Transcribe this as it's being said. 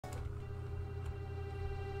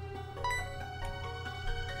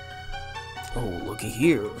Oh, looky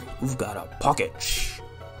here. We've got a pocket.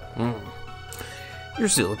 You're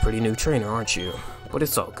still a pretty new trainer, aren't you? But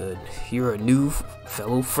it's all good. You're a new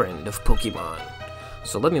fellow friend of Pokemon.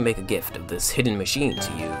 So let me make a gift of this hidden machine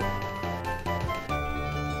to you.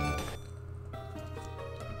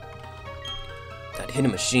 That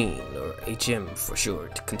hidden machine, or HM for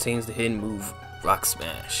short, contains the hidden move Rock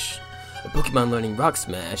Smash. A Pokemon learning Rock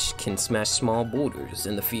Smash can smash small boulders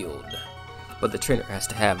in the field, but the trainer has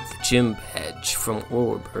to have the gym badge from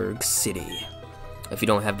Orberg City. If you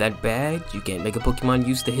don't have that badge, you can't make a Pokemon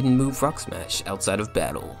use the hidden move Rock Smash outside of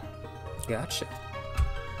battle. Gotcha.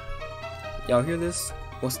 Y'all hear this?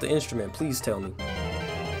 What's the instrument? Please tell me.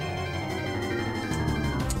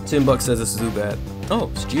 $10 says it's Zubat. Oh,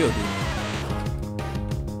 it's Geodude.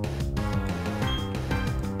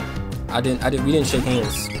 We didn't shake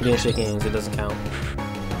hands. We didn't shake hands, it doesn't count.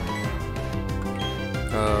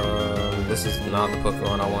 This is not the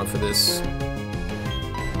Pokemon I want for this.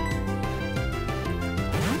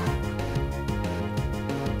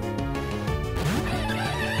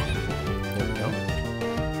 There we go.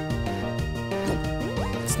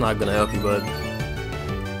 It's not gonna help you, bud.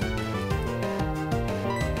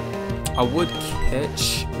 I would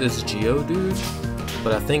catch this Geodude,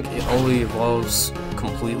 but I think it only evolves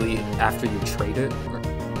completely after you trade it,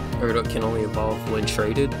 or it can only evolve when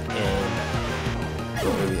traded, and I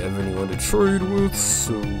don't really have anyone to trade with,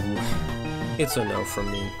 so it's a no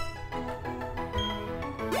from me.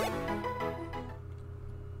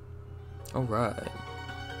 Alright.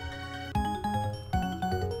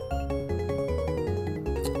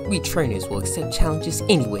 We trainers will accept challenges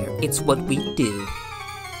anywhere. It's what we do.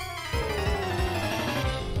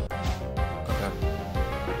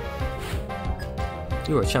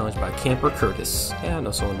 You are challenged by Camper Curtis. Yeah, I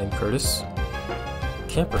know someone named Curtis.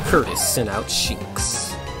 Camper Curtis sent out Shinx.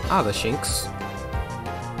 The Shinx.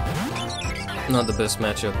 Not the best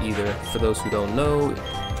matchup either. For those who don't know,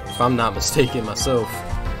 if I'm not mistaken myself,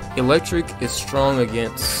 Electric is strong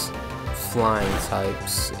against flying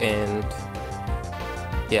types, and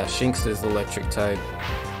yeah, Shinx is electric type.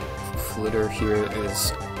 Flitter here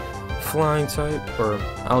is flying type, or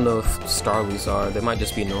I don't know if Starlies are. They might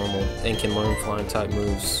just be normal and can learn flying type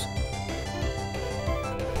moves.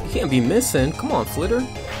 You can't be missing. Come on, Flitter.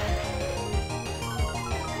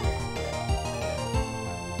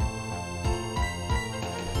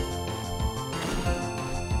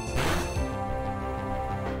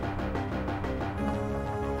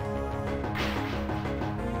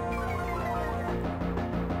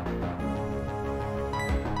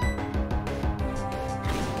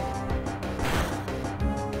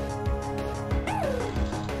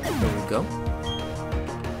 There we go.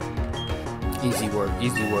 Easy work,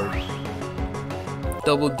 easy work.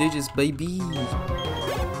 Double digits, baby.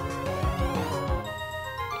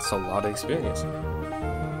 It's a lot of experience.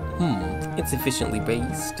 It's efficiently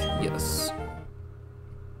based. Yes.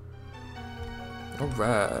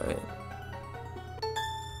 Alright.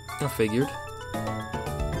 I figured.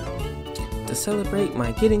 To celebrate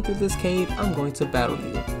my getting through this cave, I'm going to battle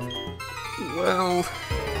you. Well,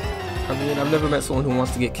 I mean, I've never met someone who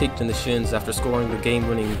wants to get kicked in the shins after scoring the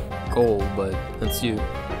game-winning goal, but that's you.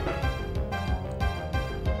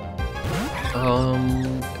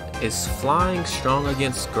 Is flying strong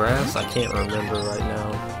against grass? I can't remember right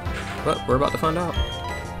now, but we're about to find out.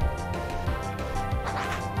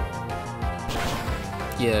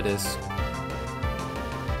 Yeah, it is.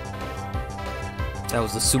 That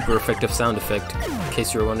was the super effective sound effect, in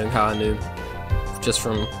case you were wondering how I knew, just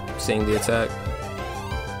from seeing the attack.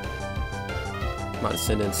 Might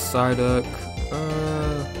send in Psyduck.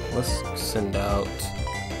 Let's send out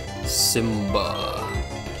Simba.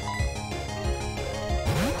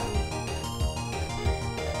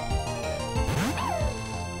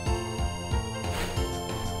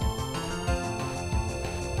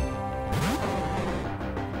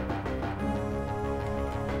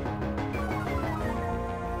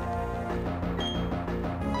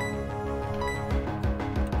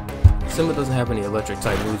 Simba doesn't have any electric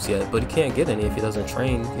type moves yet, but he can't get any if he doesn't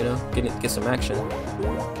train, you know, get some action.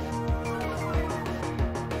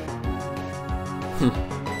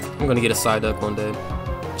 I'm gonna get a Psyduck one day,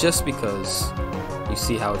 just because. You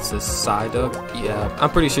see how it says Psyduck? Yeah, I'm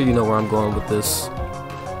pretty sure you know where I'm going with this.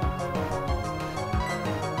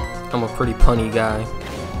 I'm a pretty punny guy.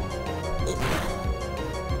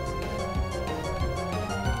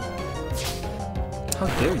 How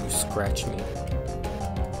dare you scratch me?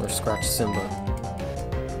 Or scratch Simba,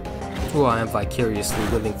 who I am vicariously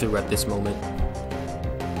living through at this moment.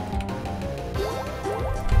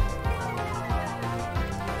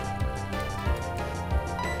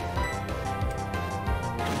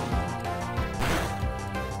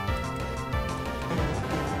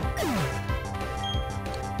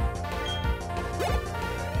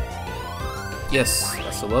 Yes,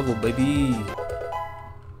 that's a level, baby.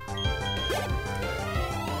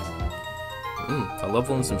 A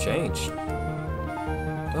level and some change.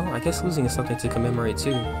 Oh, I guess losing is something to commemorate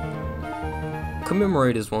too.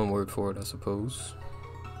 Commemorate is one word for it, I suppose.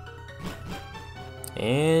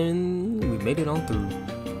 And we made it on through.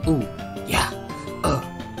 Ooh, yeah.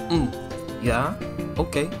 Yeah.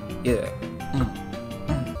 Okay. Yeah.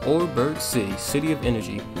 Oreburgh City, City of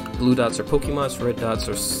Energy. Blue dots are Pokemon's, red dots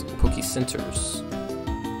are Poke Centers.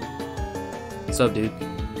 What's up, dude?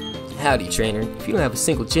 Howdy, trainer. If you don't have a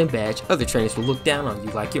single gym badge, other trainers will look down on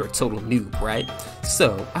you like you're a total noob, right?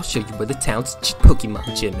 So, I'll show you where the town's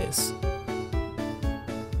Pokemon gym is.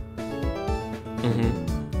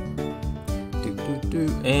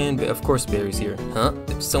 And, of course, Barry's here. Huh?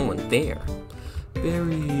 There's someone there.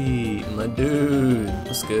 Barry, my dude.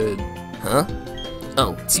 What's good? Huh?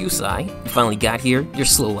 Oh, it's you, Cy. You finally got here. You're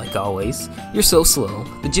slow like always. You're so slow.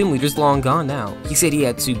 The gym leader's long gone now. He said he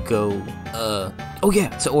had to go, oh yeah,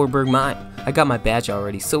 to Oreburgh Mine. I got my badge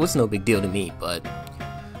already, so it's no big deal to me, but...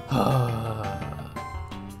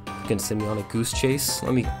 Gonna send me on a goose chase?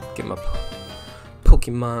 Let me get my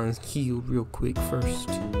Pokemon healed real quick first.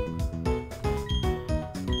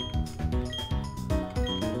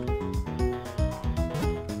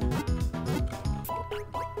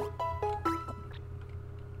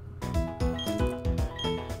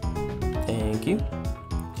 Thank you.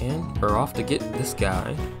 And we're off to get this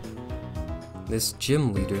guy, this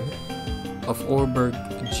gym leader of Oreburgh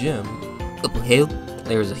Gym. Up ahead,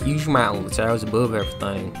 there's a huge mountain that towers above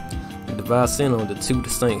everything. It divides in into two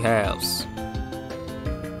distinct halves.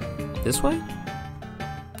 This way?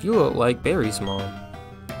 You look like Barry's mom.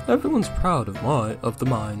 Everyone's proud of the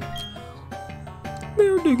mine. They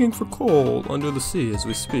are digging for coal under the sea as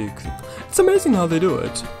we speak. It's amazing how they do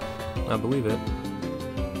it. I believe it.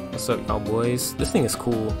 What's up, cowboys? This thing is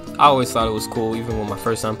cool. I always thought it was cool, even when my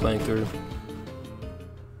first time playing through.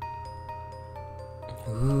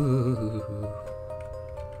 Ooh.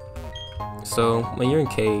 So, when you're in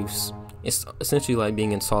caves, it's essentially like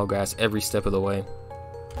being in tall grass every step of the way.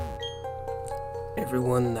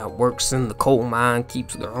 Everyone that works in the coal mine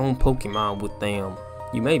keeps their own Pokemon with them.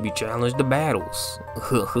 You may be challenged to battles.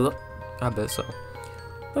 I bet so.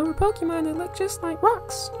 There were Pokemon that look just like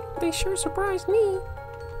rocks. They sure surprised me.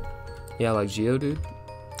 Yeah, like Geodude.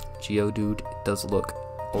 Geodude does look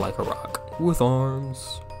like a rock with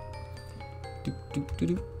arms. I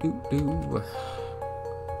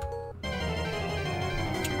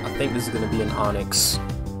think this is gonna be an Onyx.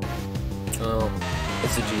 Oh,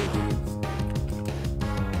 it's a Geodude.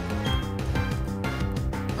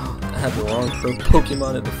 Oh, I have the wrong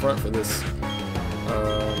Pokemon at the front for this.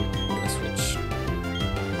 I'm gonna switch.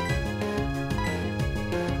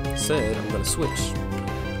 Said I'm gonna switch.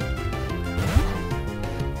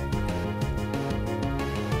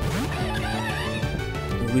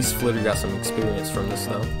 At least Flitter got some experience from this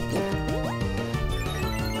though.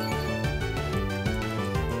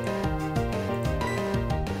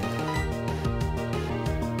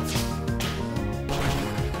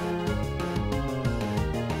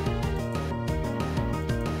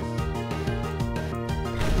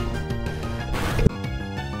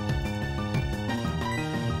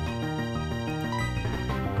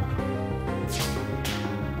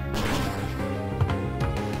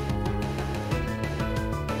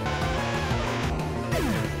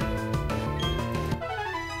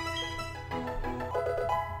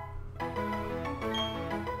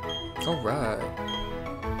 Alright.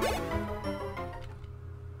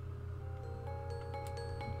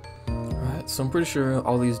 Alright, so I'm pretty sure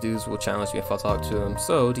all these dudes will challenge me if I talk to them.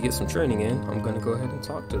 So, to get some training in, I'm gonna go ahead and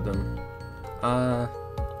talk to them.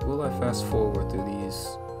 Will I fast forward through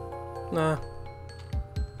these? Nah.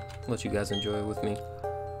 Let you guys enjoy it with me.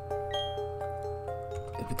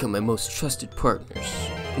 They become my most trusted partners.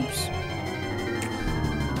 Oops.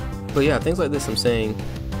 But yeah, things like this I'm saying.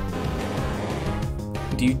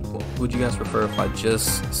 Would you guys prefer if I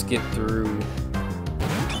just skip through?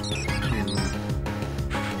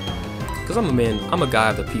 Because I'm a guy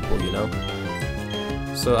of the people, you know?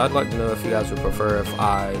 So I'd like to know if you guys would prefer if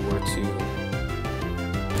I were to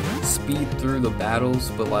speed through the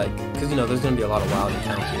battles, but like, because you know, there's going to be a lot of wild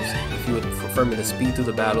encounters. If you would prefer me to speed through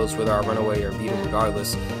the battles whether I run away or beat them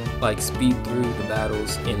regardless, like speed through the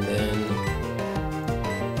battles and then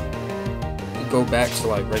go back to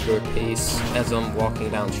like regular pace as I'm walking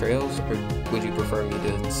down trails, or would you prefer me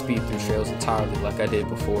to speed through trails entirely like I did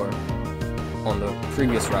before on the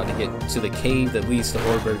previous route to get to the cave that leads to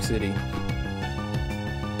Oreburgh City?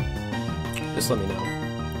 Just let me know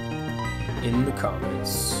in the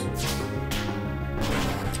comments,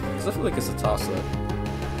 because I feel like it's a toss-up.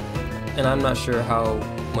 and I'm not sure how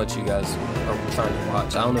much you guys are trying to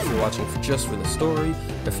watch. I don't know if you're watching just for the story,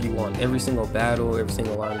 if you want every single battle, every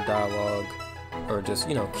single line of dialogue, or just,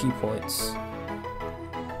 you know, key points.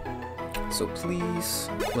 So please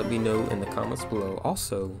let me know in the comments below.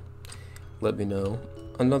 Also, let me know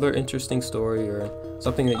another interesting story or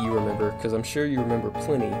something that you remember, because I'm sure you remember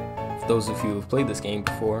plenty. For those of you who have played this game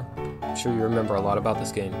before, I'm sure you remember a lot about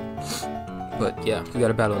this game. But yeah, we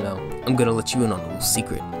got a battle now. I'm gonna let you in on a little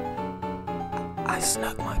secret. I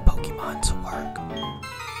snuck my Pokemon to work.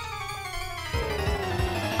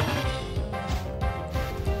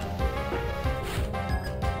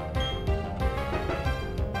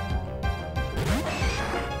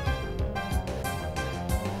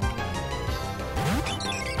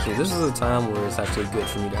 So this is a time where it's actually good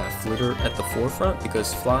for me to have Flitter at the forefront,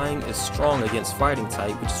 because flying is strong against fighting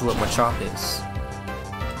type, which is what Machop is.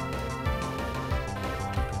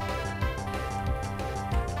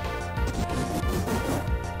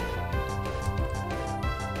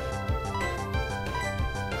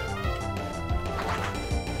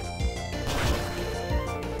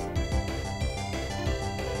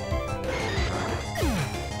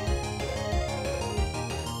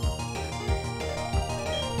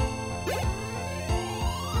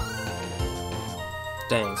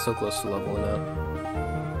 Dang, so close to leveling up.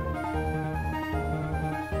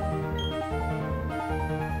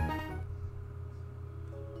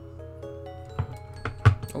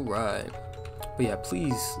 Alright. But yeah,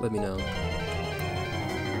 please let me know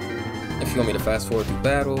if you want me to fast forward through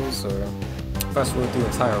battles, or fast forward through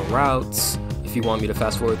entire routes, if you want me to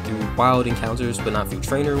fast forward through wild encounters but not through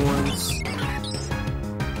trainer ones.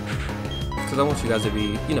 Because I want you guys to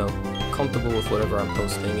be, you know, comfortable with whatever I'm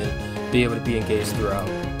posting and be able to be engaged throughout.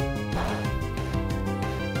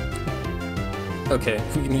 Okay,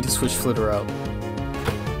 we need to switch Flitter out.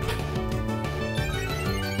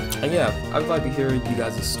 And yeah, I'd like to hear you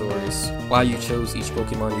guys' stories, why you chose each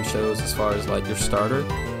Pokemon you chose, as far as like your starter,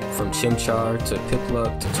 from Chimchar to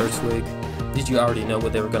Piplup to Turtwig. Did you already know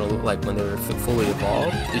what they were going to look like when they were fully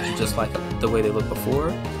evolved? Did you just like the way they looked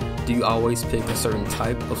before? Do you always pick a certain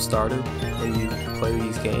type of starter when you play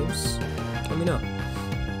these games? Let me know.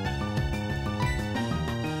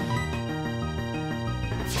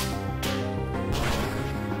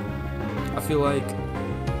 I feel like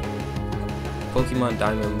Pokemon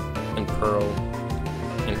Diamond and Pearl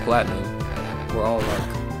and Platinum were all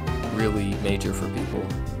like really major for people.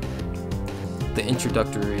 The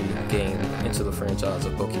introductory game into the franchise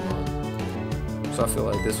of Pokemon. So I feel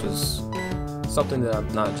like this was something that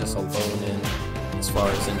I'm not just alone in as far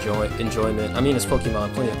as enjoyment. I mean, it's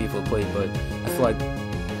Pokemon, plenty of people played, but I feel like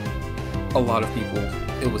a lot of people,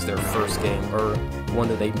 it was their first game, or one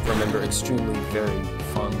that they remember extremely very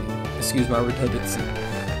fondly. Excuse my redundancy.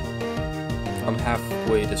 I'm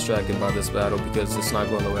halfway distracted by this battle because it's not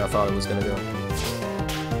going the way I thought it was gonna go.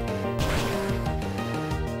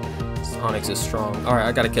 This Onix is strong. Alright,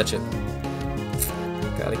 I gotta catch it.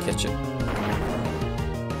 Gotta catch it.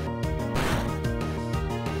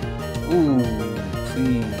 Ooh,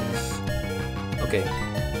 please. Okay,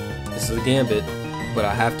 this is a Gambit, but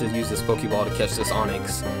I have to use this Pokeball to catch this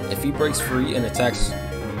Onix. If he breaks free and attacks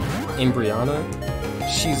Embriana,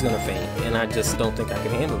 she's gonna faint, and I just don't think I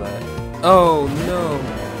can handle that. Oh no!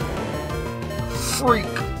 Freak!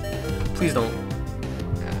 Please don't.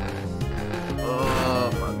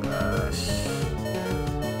 Oh my gosh.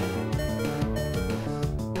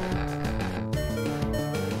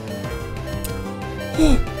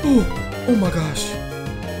 Oh my gosh.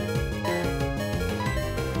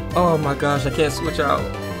 Oh my gosh, I can't switch out.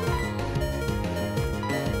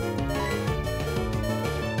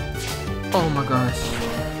 Oh my gosh.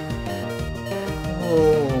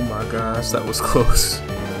 Oh my gosh, that was close.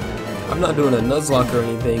 I'm not doing a Nuzlocke or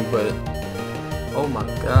anything, but oh my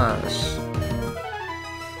gosh.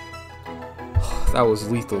 That was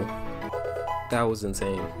lethal. That was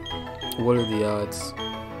insane. What are the odds?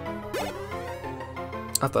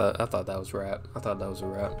 I thought that was rap. I thought that was a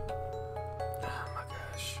rap. Oh my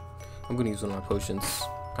gosh. I'm gonna use one of my potions.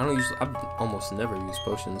 I almost never use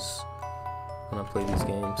potions when I play these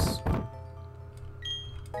games.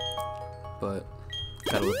 But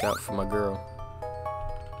gotta look out for my girl.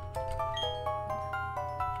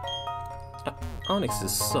 Onixes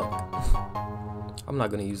suck. I'm not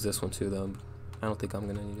gonna use this one too though. I don't think I'm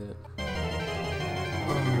gonna need it.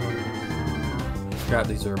 I forgot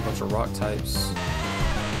these are a bunch of rock types.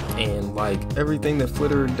 And like everything that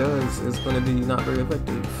Flitter does is gonna be not very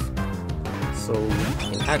effective. So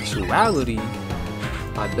in actuality,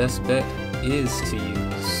 my best bet is to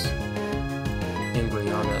use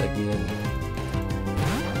Embriana again.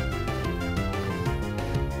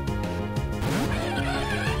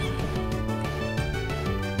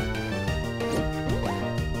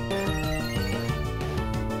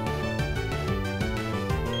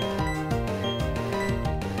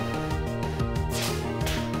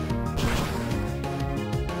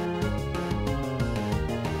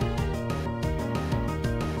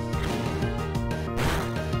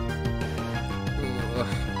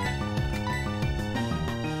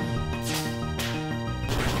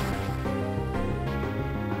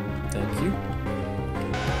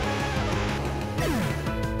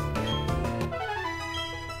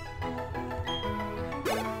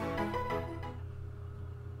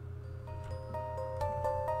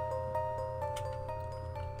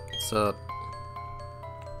 What's up?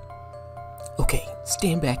 Okay,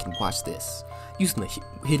 stand back and watch this. Using the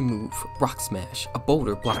hidden move, Rock Smash, a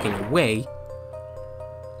boulder blocking your way.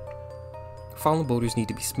 Fallen boulders need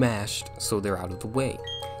to be smashed so they're out of the way.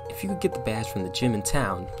 If you could get the badge from the gym in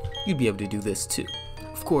town, you'd be able to do this too.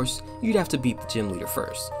 Of course, you'd have to beat the gym leader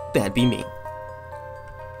first. That'd be me.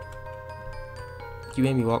 You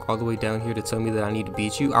made me walk all the way down here to tell me that I need to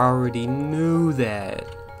beat you? I already knew that.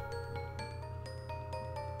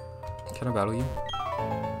 Can I battle you?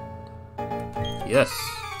 Yes.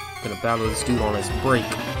 I'm gonna battle this dude on his break.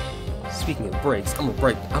 Speaking of breaks, I'm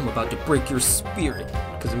about to break your spirit,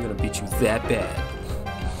 because I'm gonna beat you that bad.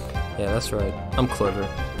 Yeah, that's right. I'm clever.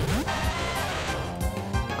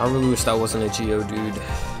 I really wish that wasn't a Geo dude.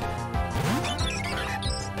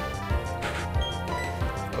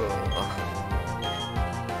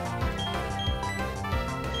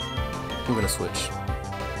 I'm gonna switch.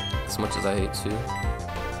 As much as I hate to.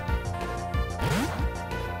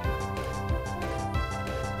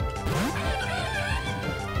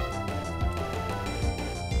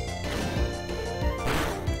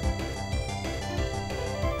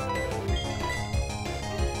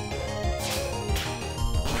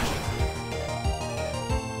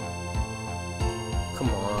 Come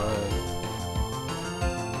on.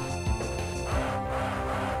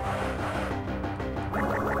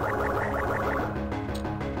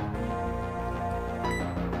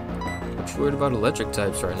 What you worried about electric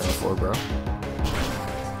types right now for, bro?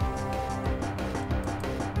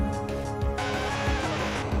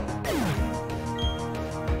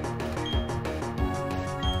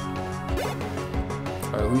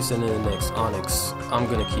 Alright, who's sending in next? Onyx. I'm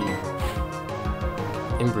gonna keep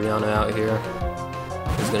Embryona out here.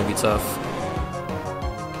 It's gonna be tough.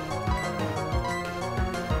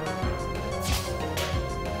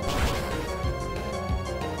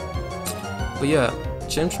 But yeah,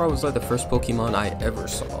 Chimchar was like the first Pokemon I ever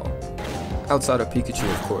saw. Outside of Pikachu,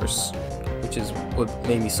 of course. Which is what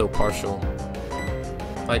made me so partial.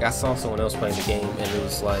 Like, I saw someone else playing the game and it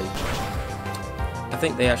was like... I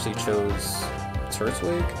think they actually chose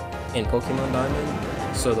Turtwig in Pokemon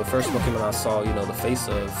Diamond. So the first Pokemon I saw, you know, the face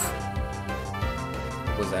of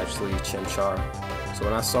was actually Chimchar. So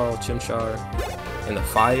when I saw Chimchar in the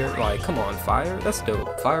fire, like, come on, fire? That's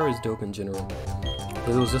dope. Fire is dope in general.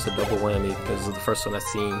 But it was just a double whammy because it was the first one I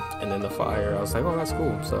seen, and then the fire. I was like, oh, that's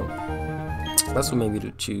cool. So that's what made me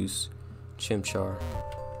to choose Chimchar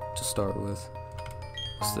to start with.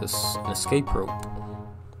 What's this? An escape rope.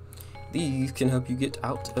 These can help you get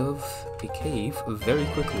out of a cave very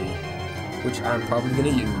quickly, which I'm probably gonna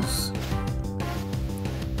use.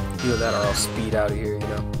 Either that or I'll speed out of here, you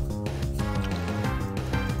know.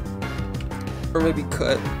 Or maybe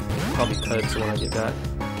cut. Probably cut so when I get back.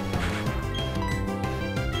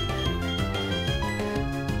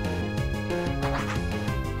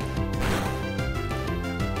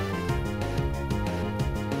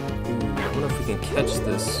 Ooh, I wonder if we can catch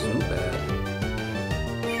this Zubat.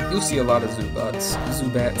 You'll see a lot of Zubats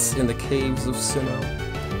in the caves of Sinnoh.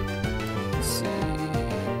 Let's see.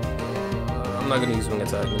 I'm not gonna use Wing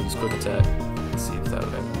Attack, I'm gonna use Quick Attack. Let's see if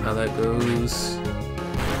how that goes.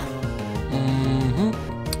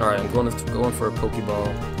 Alright, I'm going for a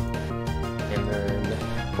Pokeball. And then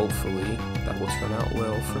hopefully that will turn out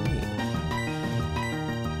well for me.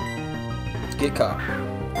 Get caught.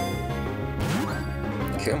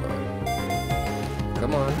 Come on.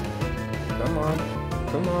 Come on. Come on.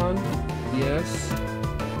 Come on. Yes.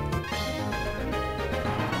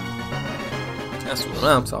 That's what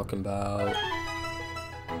I'm talking about.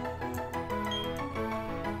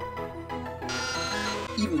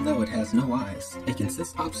 Even though it has no eyes, it can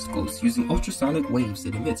sense obstacles using ultrasonic waves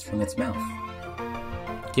it emits from its mouth.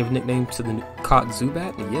 Give a nickname to the caught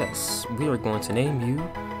Zubat? Yes, we are going to name you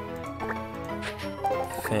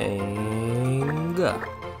Fanga.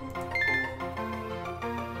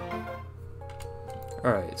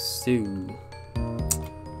 Alright, so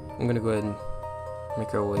I'm gonna go ahead and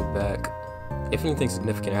make our way back. If anything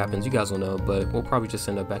significant happens, you guys will know, but we'll probably just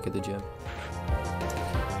end up back at the gym.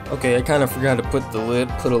 Okay, I kind of forgot to put a lid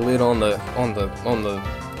on the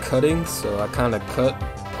cutting, so I kind of cut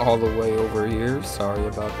all the way over here. Sorry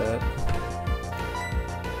about that.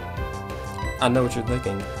 I know what you're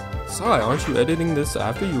thinking. Sai, aren't you editing this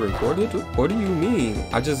after you recorded? What do you mean?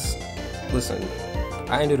 Listen,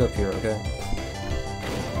 I ended up here, okay?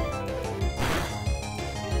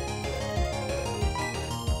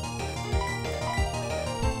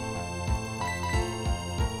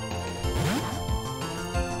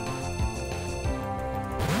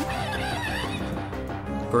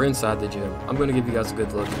 We're inside the gym. I'm going to give you guys a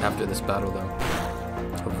good look after this battle, though,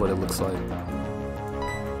 of what it looks like.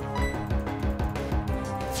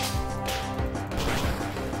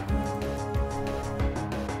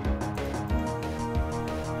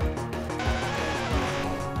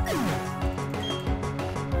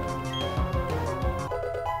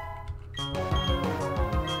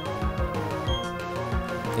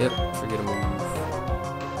 Yep, forget a move.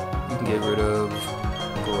 You can get rid of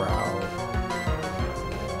Growl.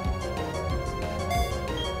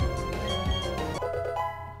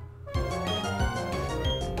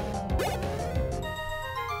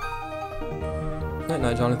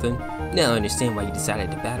 Night, Jonathan. Now I understand why you decided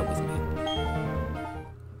to battle with me.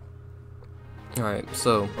 Alright,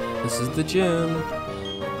 so this is the gym.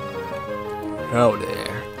 Howdy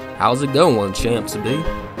there. How's it going, champs B?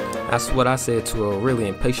 That's what I said to a really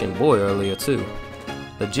impatient boy earlier too.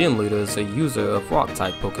 The gym leader is a user of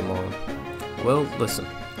rock-type Pokemon. Well, listen,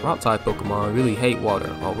 rock-type Pokemon really hate water,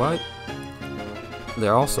 alright?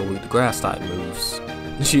 They're also weak to grass-type moves.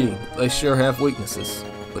 Gee, they sure have weaknesses,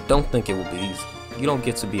 but don't think it will be easy. You don't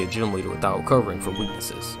get to be a gym leader without recovering from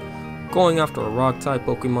weaknesses. Going after a rock-type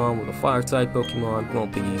Pokemon with a fire-type Pokemon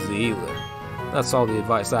won't be easy either. That's all the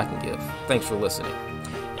advice I can give. Thanks for listening.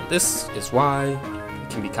 And this is why it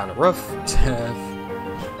can be kind of rough to have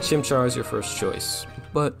Chimchar as your first choice.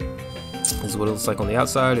 But this is what it looks like on the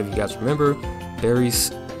outside. If you guys remember,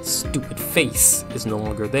 Barry's stupid face is no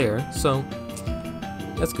longer there, so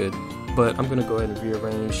that's good. But I'm gonna go ahead and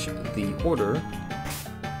rearrange the order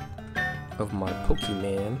of my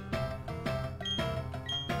Pokemon.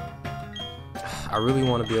 I really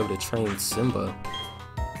want to be able to train Simba.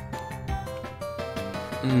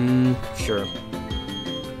 Sure.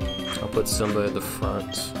 I'll put Simba at the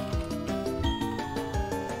front.